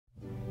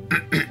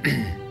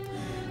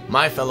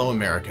My fellow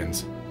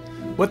Americans,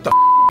 what the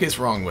is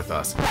wrong with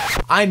us?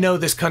 I know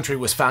this country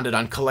was founded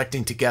on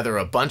collecting together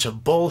a bunch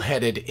of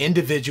bull-headed,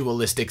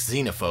 individualistic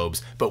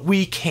xenophobes, but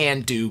we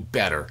can do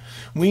better.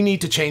 We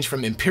need to change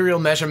from imperial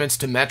measurements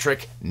to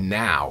metric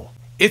now.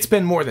 It's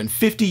been more than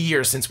 50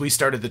 years since we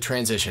started the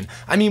transition.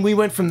 I mean, we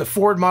went from the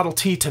Ford Model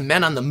T to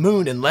men on the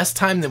moon in less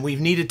time than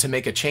we've needed to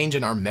make a change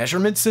in our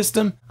measurement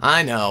system.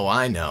 I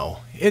know.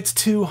 It's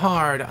too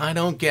hard. I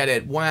don't get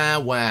it. Wah,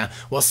 wah.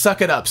 Well,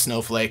 suck it up,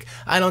 Snowflake.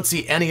 I don't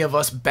see any of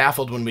us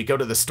baffled when we go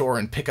to the store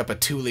and pick up a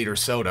 2-liter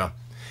soda.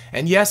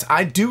 And yes,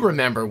 I do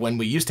remember when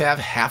we used to have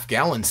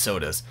half-gallon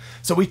sodas.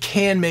 So we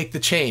can make the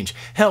change.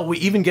 Hell, we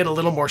even get a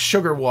little more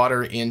sugar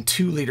water in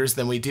 2 liters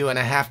than we do in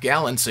a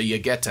half-gallon, so you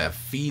get to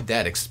feed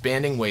that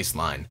expanding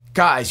waistline.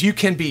 Guys, you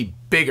can be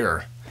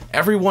bigger.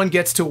 Everyone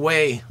gets to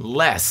weigh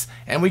less,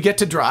 and we get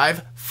to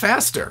drive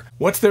faster.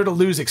 What's there to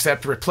lose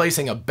except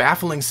replacing a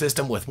baffling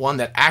system with one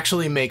that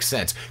actually makes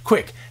sense?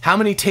 Quick, how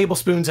many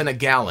tablespoons in a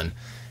gallon?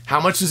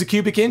 How much does a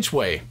cubic inch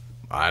weigh?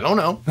 I don't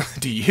know.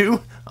 Do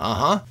you?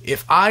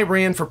 If I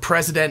ran for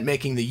president,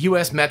 making the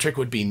US metric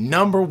would be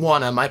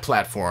 #1 on my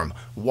platform.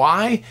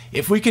 Why?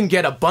 If we can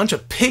get a bunch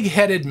of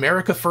pig-headed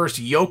America First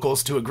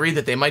yokels to agree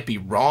that they might be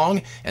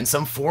wrong and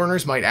some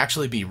foreigners might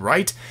actually be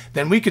right,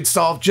 then we could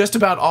solve just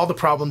about all the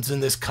problems in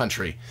this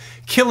country.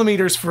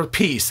 Kilometers for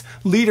peace,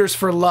 liters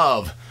for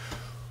love.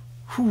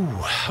 Whew,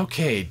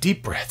 okay,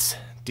 deep breaths,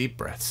 deep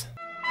breaths.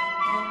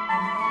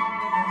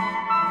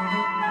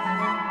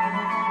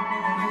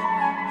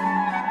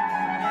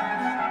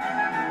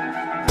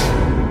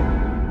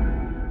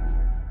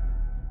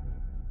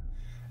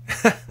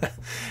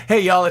 Hey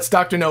y'all, it's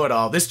Dr.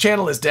 Know-It-All. This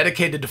channel is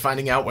dedicated to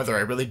finding out whether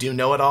I really do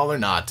know it all or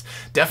not.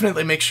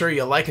 Definitely make sure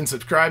you like and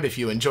subscribe if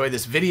you enjoy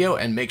this video,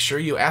 and make sure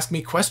you ask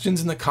me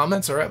questions in the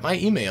comments or at my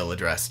email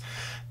address.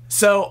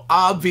 So,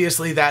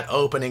 obviously that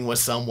opening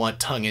was somewhat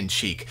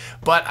tongue-in-cheek,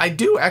 but I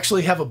do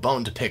actually have a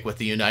bone to pick with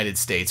the United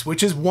States,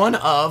 which is one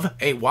of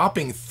a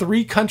whopping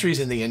 3 countries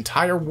in the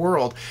entire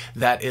world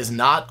that is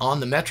not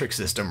on the metric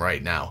system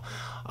right now.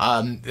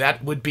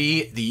 That would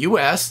be the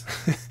US,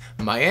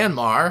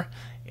 Myanmar,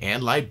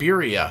 and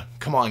Liberia.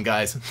 Come on,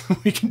 guys.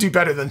 We can do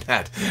better than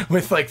that.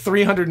 With like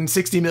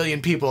 360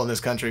 million people in this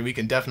country, we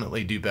can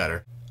definitely do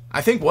better. I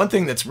think one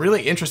thing that's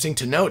really interesting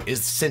to note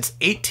is since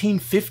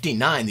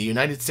 1859, the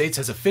United States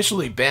has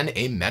officially been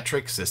a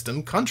metric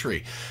system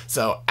country.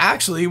 So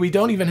actually, we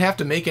don't even have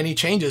to make any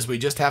changes, we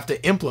just have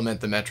to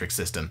implement the metric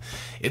system.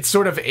 It's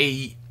sort of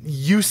a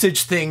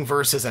usage thing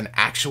versus an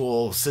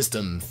actual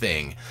system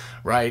thing,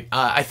 right?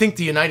 I think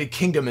the United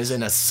Kingdom is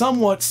in a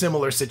somewhat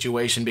similar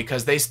situation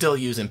because they still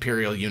use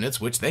imperial units,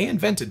 which they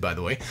invented, by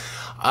the way.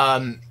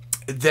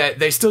 That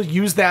they still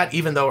use that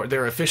even though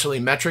they're officially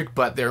metric,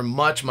 but they're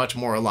much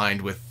more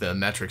aligned with the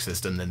metric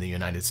system than the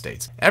United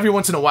States. Every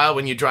once in a while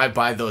when you drive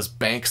by those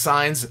bank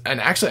signs,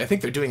 and actually I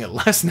think they're doing it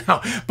less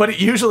now, but it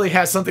usually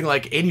has something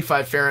like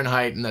 85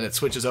 Fahrenheit and then it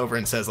switches over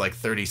and says like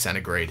 30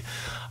 centigrade.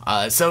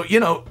 So, you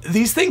know,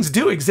 these things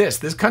do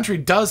exist. This country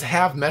does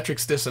have metric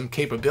system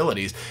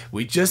capabilities.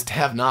 We just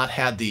have not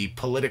had the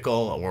political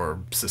or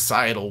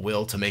societal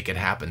will to make it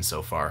happen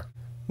so far.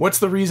 What's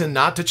the reason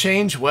not to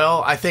change?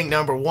 Well, I think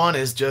 #1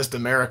 is just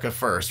America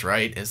first,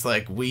 right? It's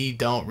like we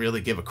don't really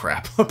give a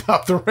crap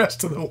about the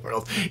rest of the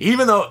world.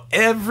 Even though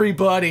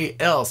everybody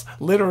else,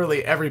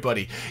 literally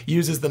everybody,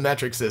 uses the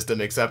metric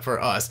system except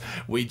for us,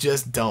 we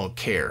just don't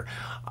care.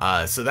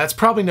 So that's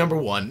probably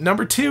 #1.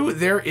 #2,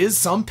 there is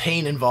some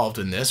pain involved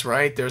in this,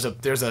 right? There's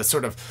a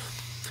sort of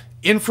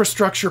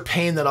infrastructure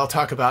pain that I'll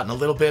talk about in a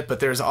little bit, but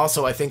there's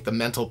also, I think, the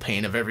mental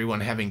pain of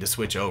everyone having to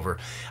switch over.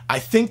 I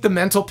think the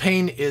mental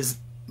pain is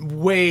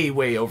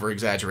way over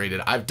exaggerated.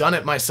 I've done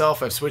it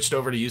myself. I've switched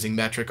over to using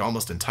metric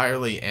almost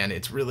entirely, and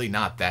it's really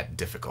not that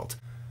difficult.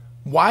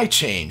 Why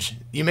change?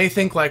 You may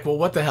think like, well,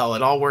 what the hell?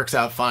 It all works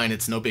out fine.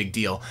 It's no big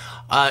deal.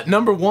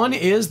 #1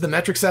 is the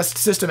metric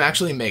system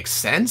actually makes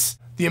sense.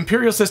 The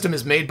imperial system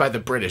is made by the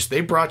British.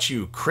 They brought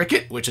you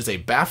cricket, which is a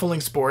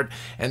baffling sport,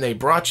 and they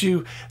brought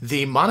you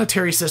the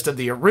monetary system,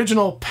 the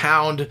original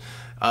pound,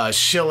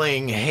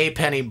 shilling,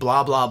 halfpenny,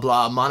 blah, blah,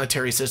 blah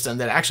monetary system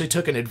that actually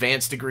took an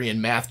advanced degree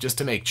in math just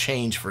to make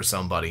change for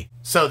somebody.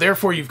 So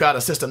therefore you've got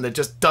a system that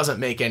just doesn't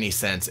make any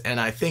sense, and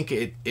I think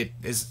it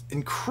is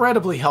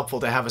incredibly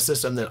helpful to have a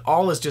system that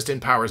all is just in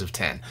powers of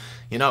 10.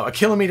 You know, a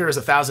kilometer is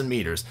 1,000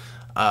 meters.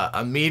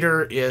 A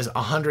meter is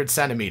 100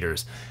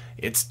 centimeters.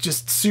 It's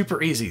just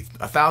super easy.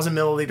 1,000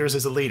 milliliters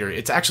is a liter.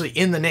 It's actually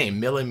in the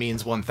name. Milli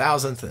means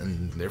 1,000th,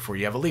 and therefore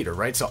you have a liter,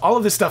 right? So all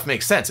of this stuff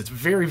makes sense. It's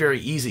very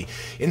easy.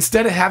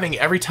 Instead of having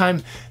every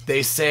time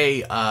they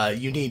say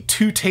you need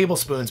 2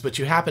 tablespoons, but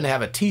you happen to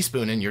have a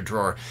teaspoon in your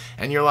drawer,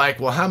 and you're like,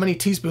 well, how many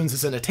teaspoons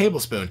is in a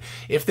tablespoon?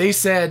 If they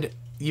said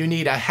you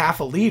need a half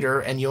a liter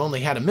and you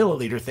only had a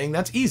milliliter thing,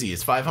 that's easy.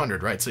 It's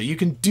 500, right? So you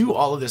can do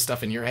all of this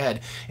stuff in your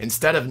head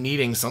instead of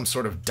needing some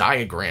sort of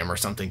diagram or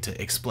something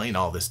to explain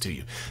all this to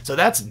you. So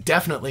that's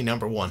definitely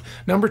number one.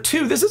 Number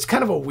two, this is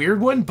kind of a weird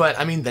one, but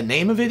I mean, the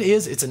name of it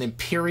is, it's an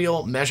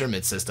imperial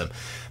measurement system.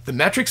 The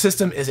metric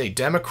system is a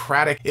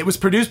democratic, it was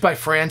produced by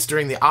France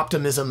during the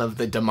optimism of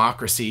the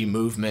democracy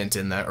movement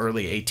in the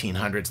early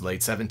 1800s,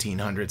 late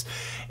 1700s.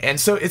 And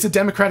so it's a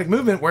democratic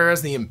movement,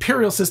 whereas the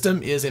imperial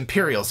system is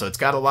imperial. So it's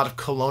got a lot of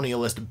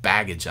colonialist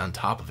baggage on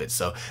top of it.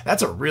 So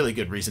that's a really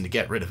good reason to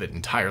get rid of it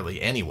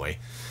entirely anyway.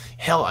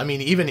 Hell, I mean,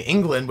 even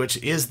England, which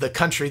is the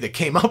country that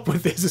came up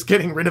with this, is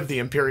getting rid of the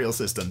imperial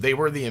system. They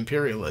were the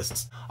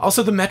imperialists.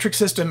 Also, the metric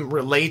system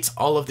relates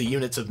all of the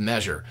units of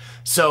measure.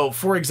 So,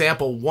 for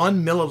example,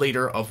 1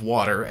 milliliter of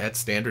water at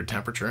standard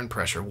temperature and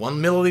pressure,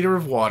 1 milliliter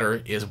of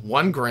water is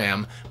 1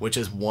 gram, which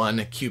is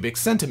 1 cubic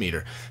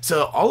centimeter.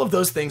 So all of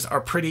those things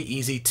are pretty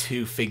easy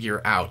to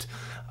figure out.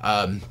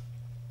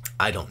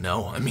 I don't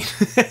know. I mean,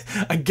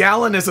 a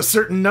gallon is a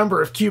certain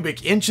number of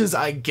cubic inches,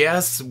 I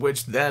guess,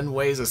 which then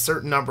weighs a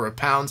certain number of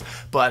pounds.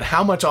 But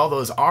how much all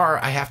those are,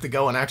 I have to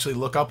go and actually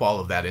look up all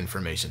of that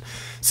information.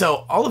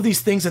 So all of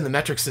these things in the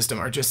metric system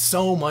are just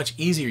so much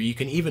easier. You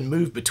can even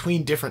move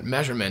between different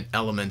measurement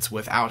elements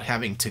without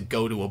having to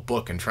go to a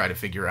book and try to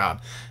figure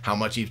out how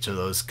much each of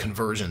those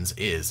conversions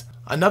is.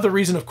 Another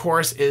reason, of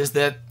course, is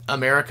that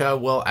America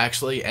will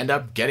actually end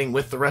up getting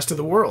with the rest of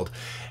the world.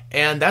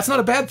 And that's not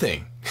a bad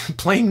thing.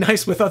 Playing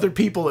nice with other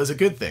people is a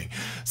good thing.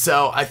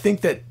 So I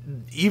think that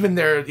even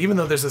though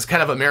there's this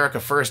kind of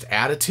America first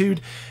attitude,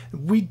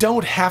 we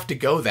don't have to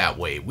go that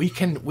way. We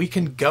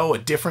can go a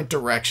different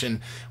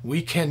direction.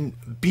 We can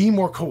be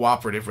more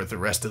cooperative with the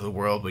rest of the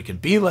world. We can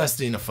be less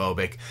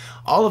xenophobic.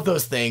 All of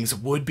those things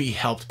would be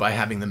helped by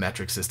having the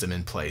metric system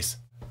in place.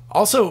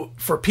 Also,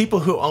 for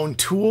people who own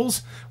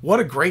tools, what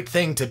a great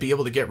thing to be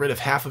able to get rid of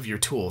half of your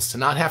tools, to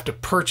not have to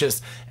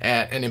purchase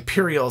an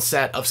imperial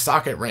set of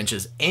socket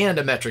wrenches and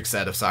a metric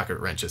set of socket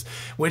wrenches,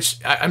 which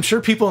I'm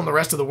sure people in the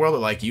rest of the world are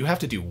like, you have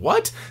to do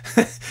what?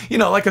 You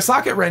know, like a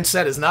socket wrench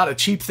set is not a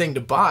cheap thing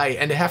to buy,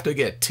 and to have to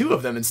get 2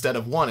 of them instead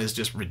of 1 is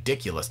just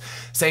ridiculous.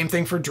 Same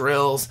thing for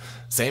drills,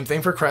 same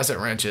thing for crescent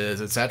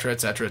wrenches, etc.,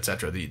 etc.,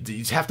 etc.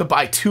 You have to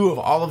buy 2 of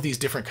all of these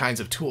different kinds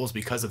of tools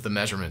because of the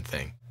measurement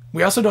thing.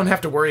 We also don't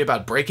have to worry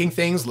about breaking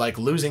things like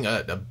losing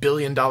a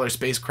billion-dollar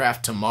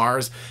spacecraft to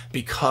Mars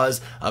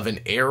because of an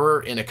error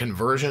in a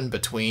conversion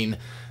between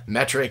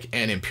metric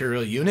and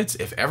imperial units.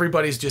 If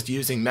everybody's just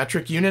using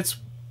metric units,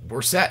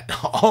 we're set.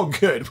 All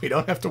good. We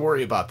don't have to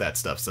worry about that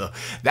stuff. So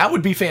that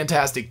would be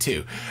fantastic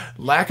too.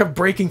 Lack of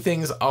breaking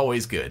things,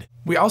 always good.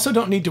 We also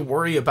don't need to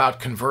worry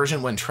about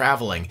conversion when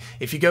traveling.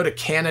 If you go to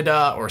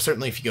Canada, or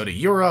certainly if you go to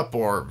Europe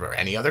or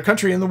any other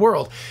country in the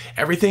world,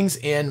 everything's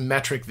in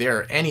metric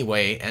there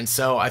anyway. And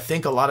so I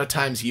think a lot of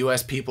times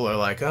US people are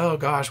like, oh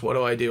gosh, what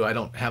do? I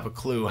don't have a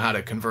clue how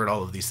to convert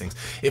all of these things.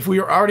 If we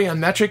were already on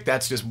metric,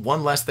 that's just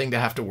one less thing to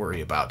have to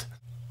worry about.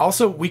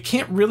 Also, we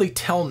can't really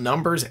tell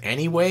numbers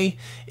anyway.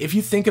 If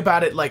you think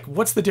about it, like,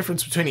 what's the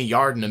difference between a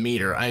yard and a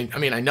meter? I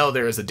mean, I know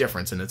there is a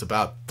difference, and it's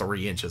about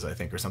 3 inches, I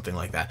think, or something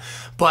like that.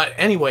 But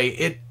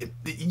anyway,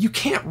 you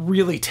can't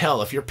really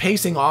tell. If you're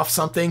pacing off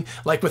something,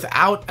 like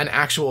without an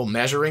actual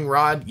measuring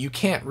rod, you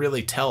can't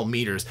really tell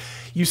meters.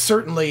 You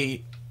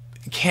certainly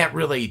can't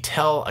really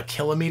tell a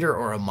kilometer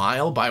or a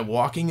mile by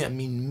walking. I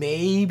mean,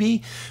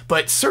 maybe,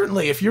 but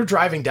certainly if you're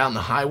driving down the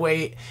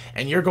highway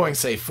and you're going,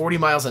 say, 40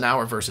 miles an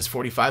hour versus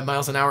 45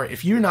 miles an hour,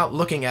 if you're not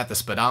looking at the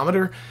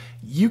speedometer,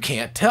 you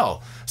can't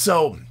tell.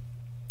 So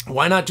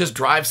why not just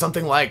drive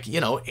something like,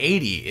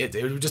 80?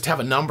 It would just have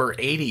a number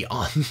 80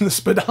 on the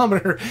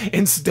speedometer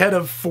instead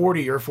of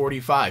 40 or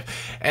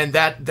 45. And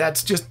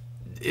that's just,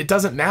 it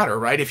doesn't matter,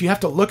 right? If you have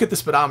to look at the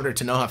speedometer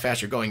to know how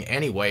fast you're going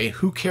anyway,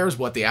 who cares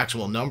what the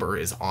actual number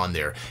is on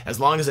there, as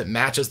long as it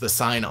matches the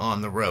sign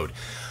on the road.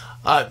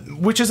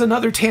 Which is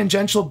another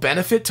tangential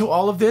benefit to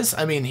all of this.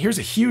 I mean, here's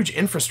a huge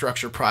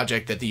infrastructure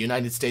project that the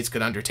United States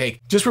could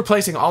undertake. Just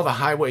replacing all the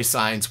highway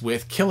signs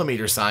with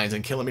kilometer signs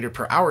and kilometer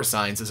per hour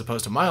signs as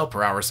opposed to mile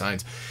per hour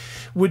signs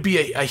would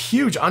be a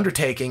huge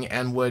undertaking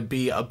and would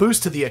be a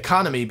boost to the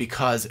economy,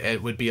 because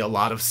it would be a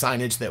lot of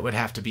signage that would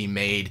have to be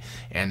made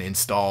and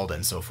installed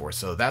and so forth.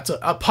 So that's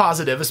a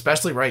positive,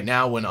 especially right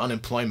now when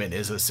unemployment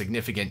is a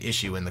significant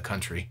issue in the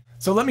country.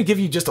 So let me give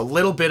you just a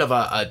little bit of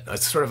a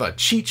sort of a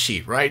cheat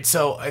sheet, right?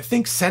 So I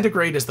think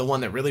centigrade is the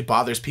one that really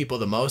bothers people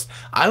the most.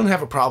 I don't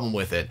have a problem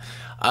with it.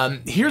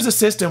 Here's a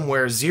system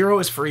where 0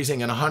 is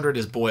freezing and 100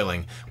 is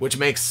boiling, which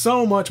makes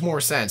so much more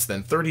sense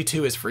than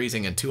 32 is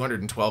freezing and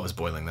 212 is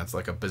boiling. That's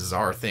like a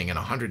bizarre thing, and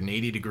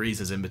 180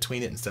 degrees is in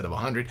between it instead of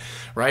 100,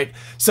 right?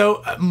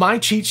 So my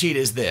cheat sheet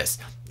is this.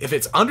 If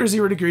it's under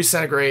 0 degrees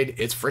centigrade,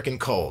 it's freaking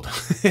cold.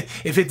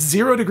 If it's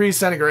 0 degrees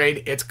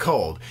centigrade, it's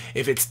cold.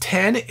 If it's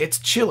 10, it's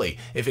chilly.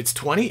 If it's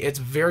 20, it's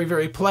very,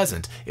 very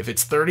pleasant. If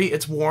it's 30,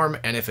 it's warm.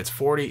 And if it's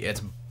 40, it's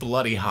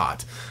bloody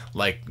hot.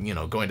 like, you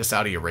know, going to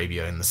Saudi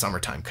Arabia in the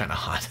summertime kind of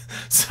hot.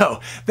 So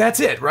that's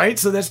it, right?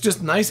 So that's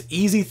just nice,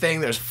 easy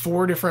thing. There's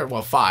 4 different,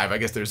 well, 5, I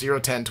guess there's 0,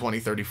 10, 20,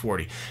 30,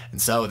 40.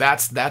 And so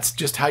that's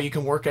just how you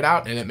can work it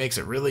out. And it makes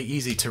it really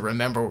easy to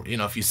remember, you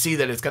know, if you see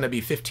that it's going to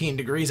be 15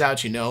 degrees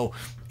out, you know,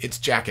 it's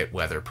jacket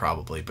weather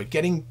probably, but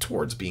getting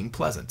towards being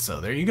pleasant.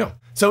 So there you go.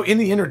 So in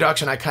the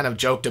introduction, I kind of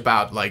joked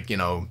about, like, you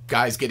know,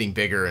 guys getting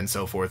bigger and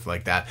so forth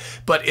like that.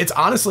 But it's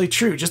honestly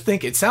true. Just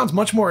think, it sounds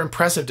much more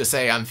impressive to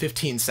say I'm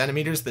 15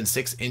 centimeters than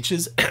 6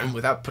 inches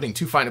without putting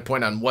too fine a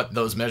point on what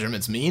those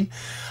measurements mean.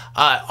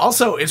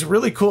 Also, it's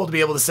really cool to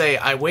be able to say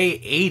I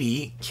weigh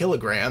 80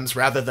 kilograms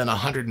rather than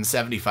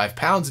 175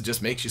 pounds. It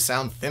just makes you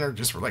sound thinner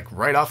just like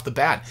right off the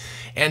bat.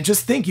 And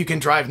just think, you can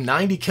drive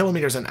 90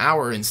 kilometers an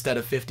hour instead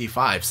of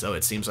 55. So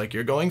it seems like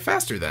you're going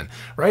faster then,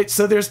 right?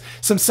 So there's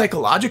some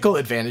psychological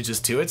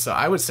advantages to it. So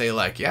I would say,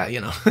 like, yeah, you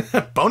know,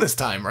 bonus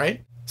time,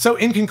 right? So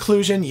in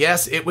conclusion,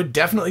 yes, it would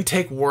definitely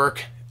take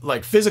work,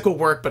 like physical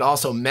work, but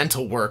also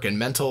mental work and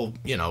mental,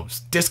 you know,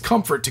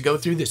 discomfort to go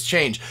through this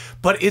change.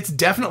 But it's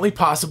definitely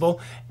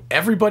possible.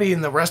 Everybody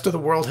in the rest of the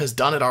world has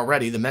done it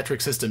already. The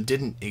metric system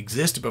didn't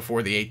exist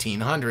before the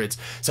 1800s,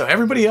 so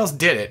everybody else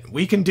did it.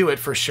 We can do it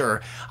for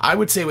sure. I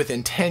would say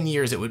within 10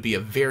 years, it would be a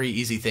very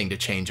easy thing to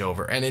change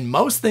over. And in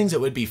most things, it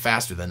would be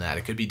faster than that.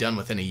 It could be done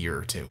within a year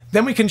or 2.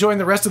 Then we can join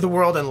the rest of the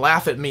world and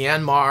laugh at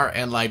Myanmar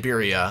and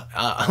Liberia,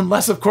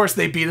 unless, of course,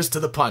 they beat us to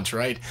the punch,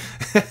 right?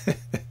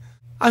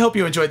 I hope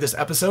you enjoyed this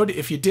episode.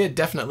 If you did,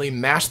 definitely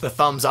mash the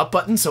thumbs up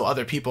button so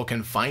other people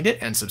can find it,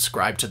 and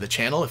subscribe to the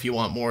channel if you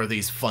want more of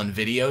these fun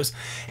videos.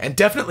 And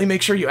definitely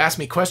make sure you ask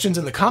me questions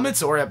in the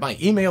comments or at my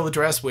email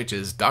address, which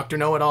is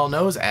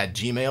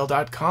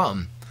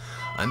DrKnowItAllKnows@gmail.com.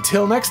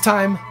 Until next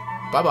time,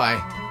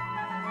 bye-bye.